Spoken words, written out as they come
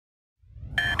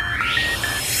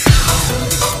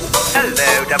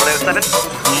007. I'm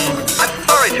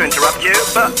sorry to interrupt you,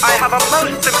 but I have a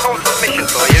most important mission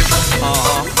for you.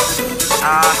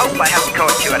 I hope I haven't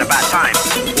caught you at a bad time.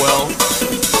 Well,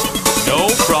 no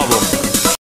problem.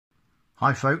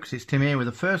 Hi folks, it's Tim here with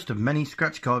the first of many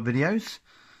scratch card videos.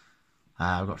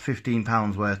 I've got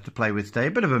 £15 worth to play with today.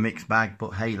 A bit of a mixed bag,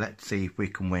 but hey, let's see if we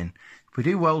can win. If we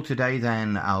do well today,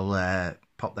 then I'll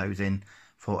pop those in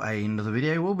for another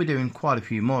video. We'll be doing quite a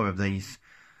few more of these.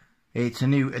 It's a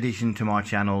new addition to my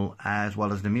channel as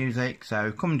well as the music,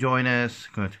 so come join us.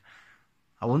 Good.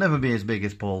 I will never be as big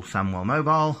as Paul Samwell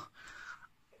Mobile.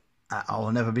 I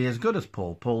will never be as good as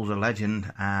Paul. Paul's a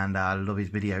legend and I love his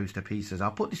videos to pieces.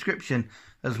 I'll put description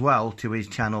as well to his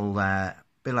channel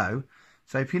below.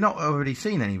 So if you've not already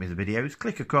seen any of his videos,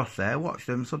 click across there, watch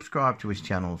them, subscribe to his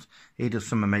channels. He does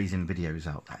some amazing videos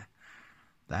out there.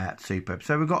 That's superb.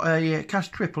 So we've got a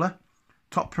cash tripler,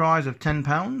 top prize of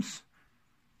 £10.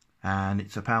 And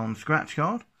it's a £1 scratch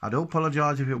card. I do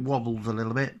apologise if it wobbles a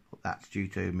little bit, but that's due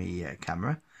to me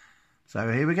camera.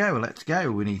 So here we go, let's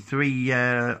go. We need 3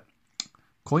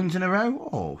 coins in a row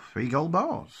or 3 gold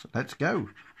bars. Let's go.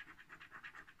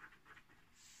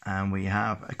 And we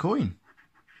have a coin.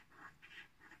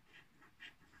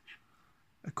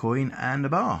 A coin and a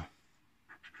bar.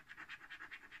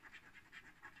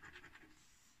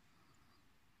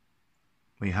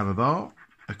 We have a bar,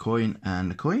 a coin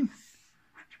and a coin.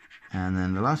 And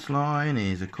then the last line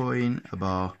is a coin, a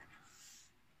bar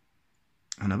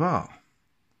and a bar.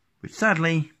 Which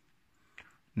sadly,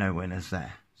 no winners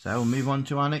there. So we'll move on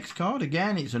to our next card.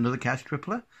 Again, it's another cash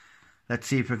tripler. Let's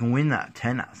see if we can win that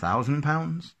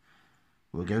 £10,000.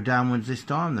 We'll go downwards this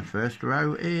time. The first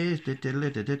row is...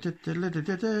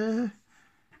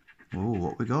 Oh,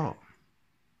 what we got?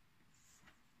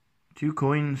 2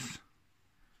 coins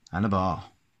and a bar.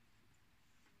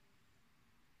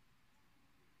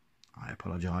 I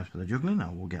apologise for the juggling.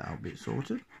 I will get our bit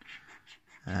sorted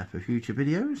for future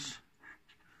videos.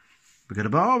 We got a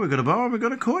bar, we got a bar, we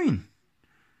got a coin.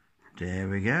 There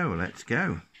we go, let's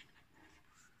go.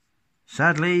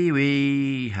 Sadly,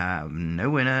 we have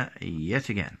no winner yet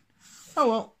again. Oh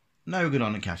well, no good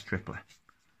on a cash tripler.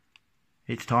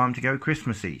 It's time to go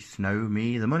Christmassy. Snow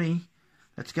me the money.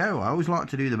 Let's go. I always like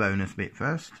to do the bonus bit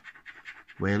first.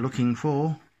 We're looking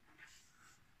for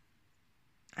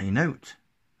a note.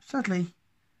 Sadly,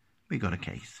 we got a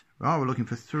case. Right, we're looking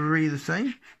for 3 the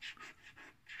same.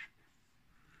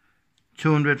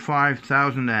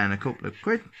 205,000 and a couple of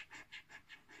quid.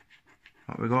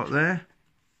 What we got there?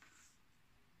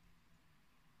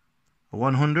 A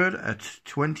 100 at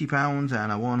 £20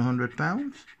 and a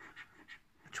 £100.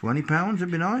 £20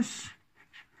 would be nice.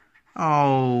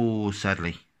 Oh,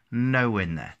 sadly, no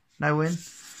win there. No win.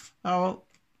 Oh well.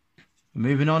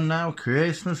 Moving on now.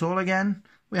 Christmas all again.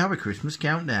 We have a Christmas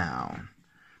countdown.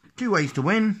 2 ways to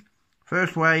win.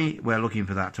 First way, we're looking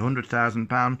for that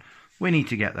 £100,000. We need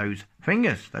to get those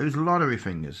fingers, those lottery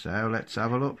fingers. So let's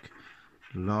have a look.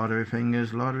 Lottery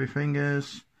fingers, lottery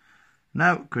fingers.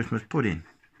 No, Christmas pudding.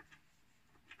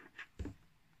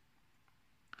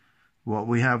 What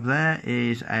we have there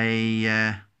is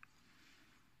a,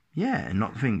 yeah,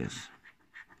 not the fingers.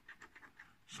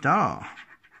 Star.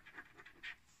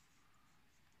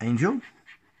 Angel.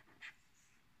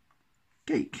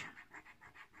 Geek.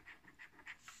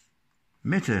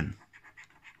 Mitten.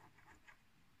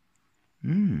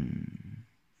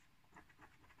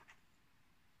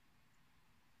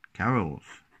 Carols.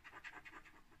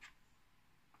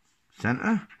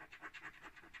 Santa.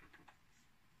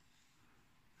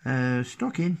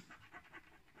 Stocking.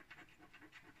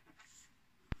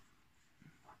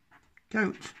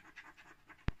 Goat.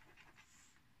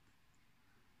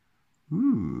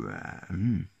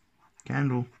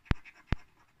 Candle.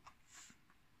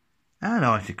 And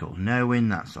icicle. No win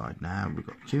that side. Now we've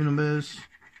got 2 numbers.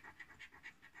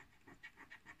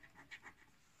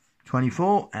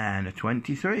 24 and a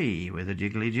 23 with a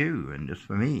jiggly Jew, and just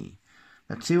for me.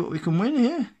 Let's see what we can win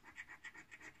here.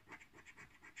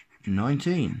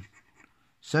 19,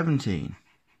 17,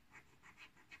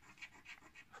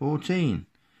 14.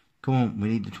 Come on, we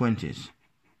need the 20s.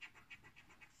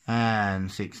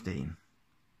 And 16.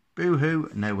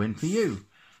 Boo-hoo, no win for you.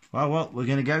 Well, we're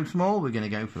going to go small. We're going to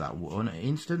go for that one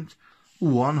instant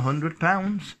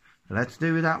 £100. Let's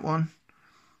do that one.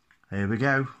 Here we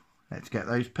go. Let's get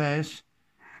those pairs.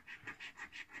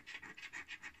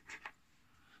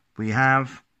 We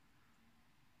have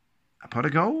a pot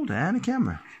of gold and a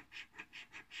camera.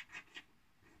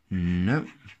 Nope.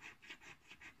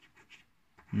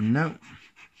 Nope.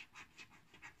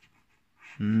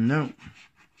 Nope.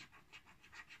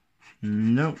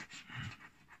 Nope.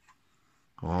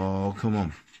 Oh, come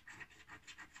on.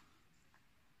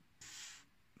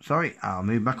 Sorry, I'll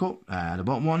move back up. The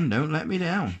bottom one, don't let me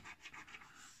down.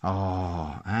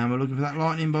 Oh, and we're looking for that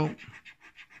lightning bolt.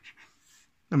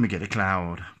 Then we get a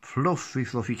cloud. Fluffy,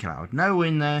 fluffy cloud. No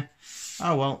win there.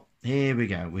 Oh well, here we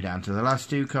go. We're down to the last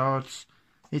 2 cards.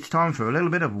 It's time for a little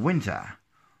bit of Winter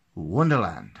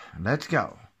Wonderland. Let's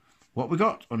go. What we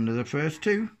got under the first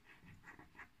 2?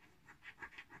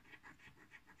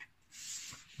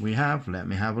 We have, let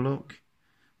me have a look.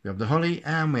 We have the holly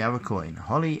and we have a coin.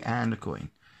 Holly and a coin.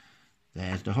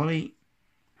 There's the holly.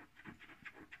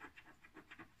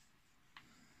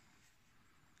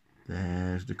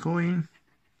 There's the coin.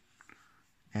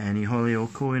 Any holly or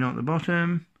coin at the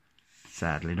bottom?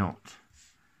 Sadly not.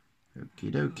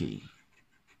 Okie dokie.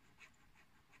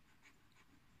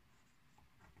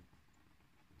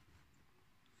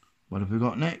 What have we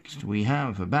got next? We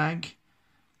have a bag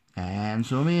and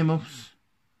some earmuffs.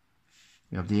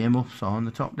 We have the earmuffs on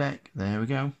the top deck. There we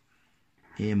go.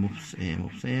 Earmuffs,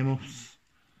 earmuffs, earmuffs.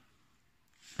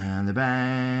 And the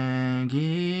bag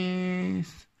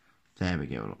is... There we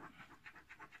go, look.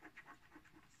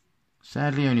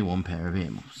 Sadly, only 1 pair of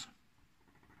earmuffs.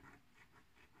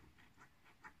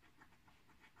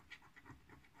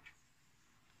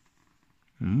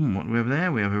 What do we have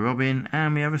there? We have a robin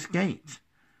and we have a skate.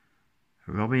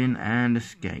 A robin and a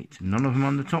skate. None of them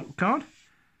on the top card.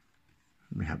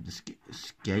 We have the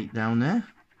skate down there.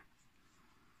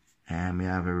 And we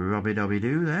have a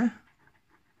robby-dobby-doo there.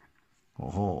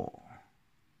 Oh.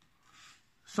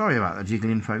 Sorry about the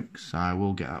jiggling, folks. I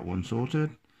will get that one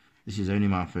sorted. This is only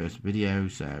my first video,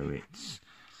 so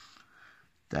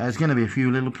there's going to be a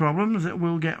few little problems that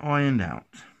will get ironed out.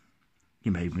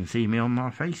 You may even see me on my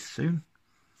face soon.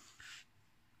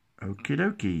 Okie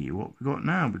dokie, what we got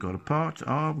now? We got a pot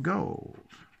of gold.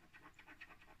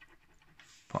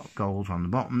 Pot of gold on the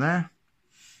bottom there.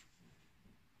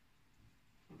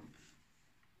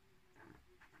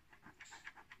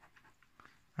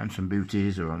 And some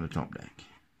booties are on the top deck.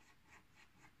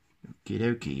 Okie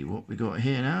dokie, what we got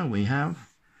here now? We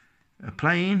have a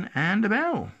plane and a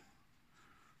bell.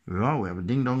 Right, we have a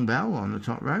ding dong bell on the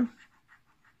top row.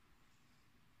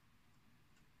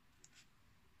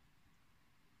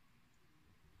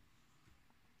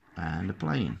 And a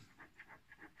plane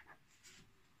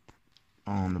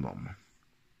on the bottom.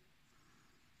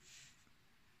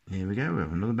 Here we go, we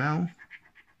have another bell.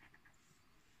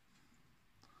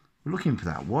 We're looking for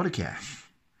that water cash.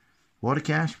 Water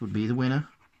cash would be the winner.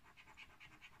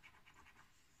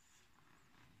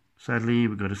 Sadly,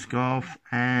 we've got a scarf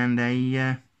and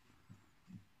a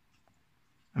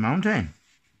mountain.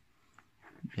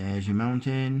 There's your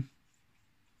mountain.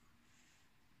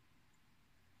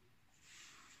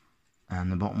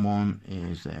 And the bottom one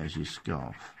is, there's your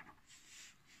scarf.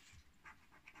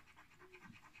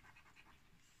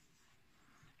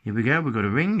 Here we go, we've got a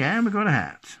ring and we've got a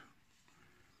hat.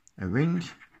 A ring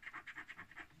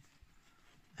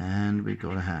and we've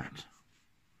got a hat.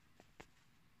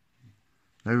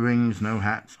 No rings, no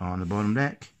hats on the bottom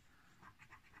deck.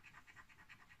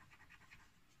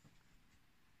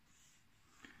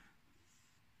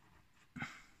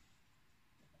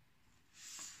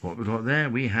 What we've got there,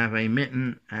 we have a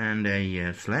mitten and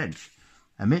a sledge.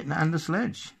 A mitten and a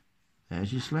sledge.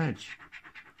 There's your sledge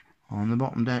on the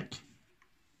bottom deck.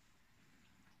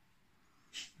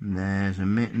 And there's a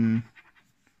mitten.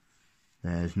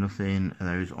 There's nothing of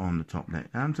those on the top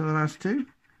deck. Down to the last 2.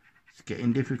 It's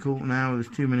getting difficult now. There's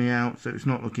too many out, so it's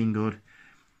not looking good.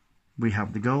 We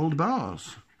have the gold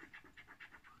bars.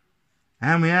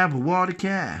 And we have a water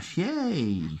cash.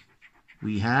 Yay!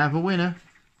 We have a winner.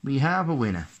 We have a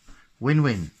winner.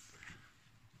 Win-win.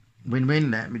 Win-win.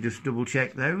 Let me just double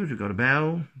check those. We've got a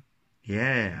bell.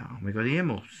 Yeah. We've got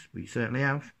earmuffs. We certainly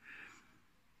have.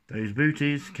 Those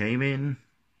booties came in.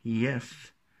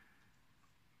 Yes.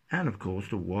 And of course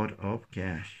the wad of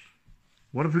cash.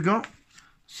 What have we got?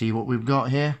 See what we've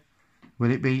got here. Will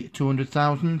it be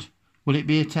 200,000? Will it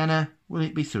be a tenner? Will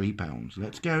it be £3?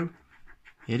 Let's go.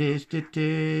 It is.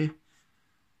 Just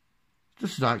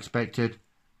as I expected.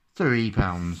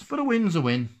 £3. But a win's a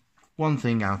win. One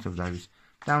thing out of those.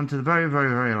 Down to the very, very,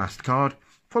 very last card.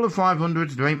 Full of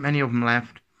 500s. There ain't many of them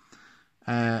left.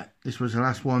 This was the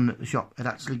last one that the shop had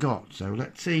actually got. So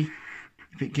let's see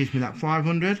if it gives me that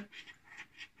 500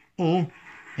 or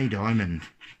a diamond.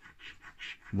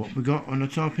 What we got on the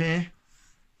top here?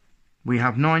 We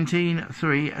have 19,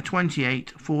 3,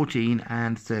 28, 14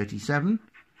 and 37.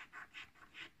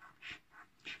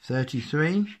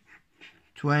 33,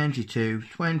 22,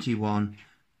 21,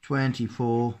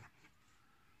 24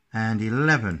 and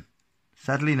 11.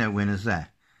 Sadly no winners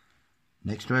there.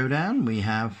 Next row down we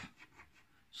have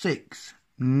 6,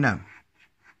 no.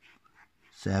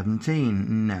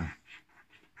 17, no.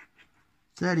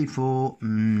 34,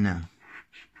 no.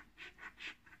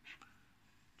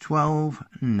 12,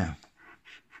 no.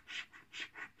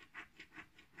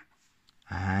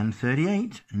 And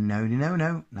 38, no, no,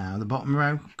 no. Now the bottom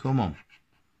row, come on.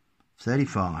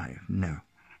 35, no.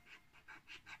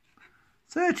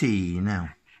 30, no.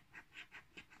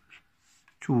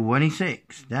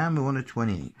 26, down we want to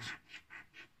 28.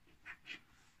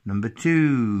 Number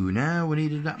 2, now we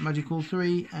needed that magical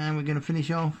 3, and we're going to finish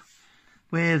off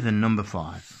with a number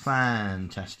 5.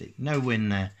 Fantastic, no win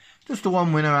there. Just the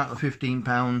one winner out of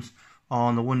 £15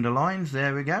 on the Wonder Lines.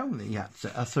 There we go, that's a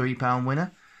 £3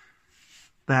 winner.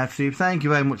 That's it. Thank you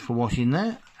very much for watching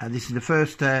there. This is the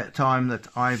first time that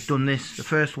I've done this, the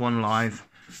first one live.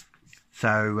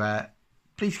 So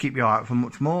please keep your eye out for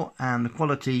much more, and the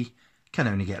quality can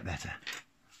only get better.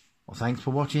 Well, thanks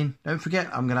for watching. Don't forget,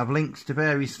 I'm going to have links to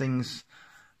various things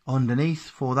underneath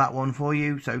for that one for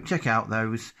you. So check out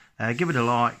those. Give it a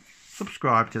like,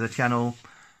 subscribe to the channel,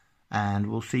 and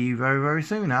we'll see you very, very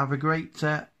soon. Have a great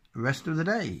rest of the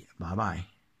day. Bye-bye.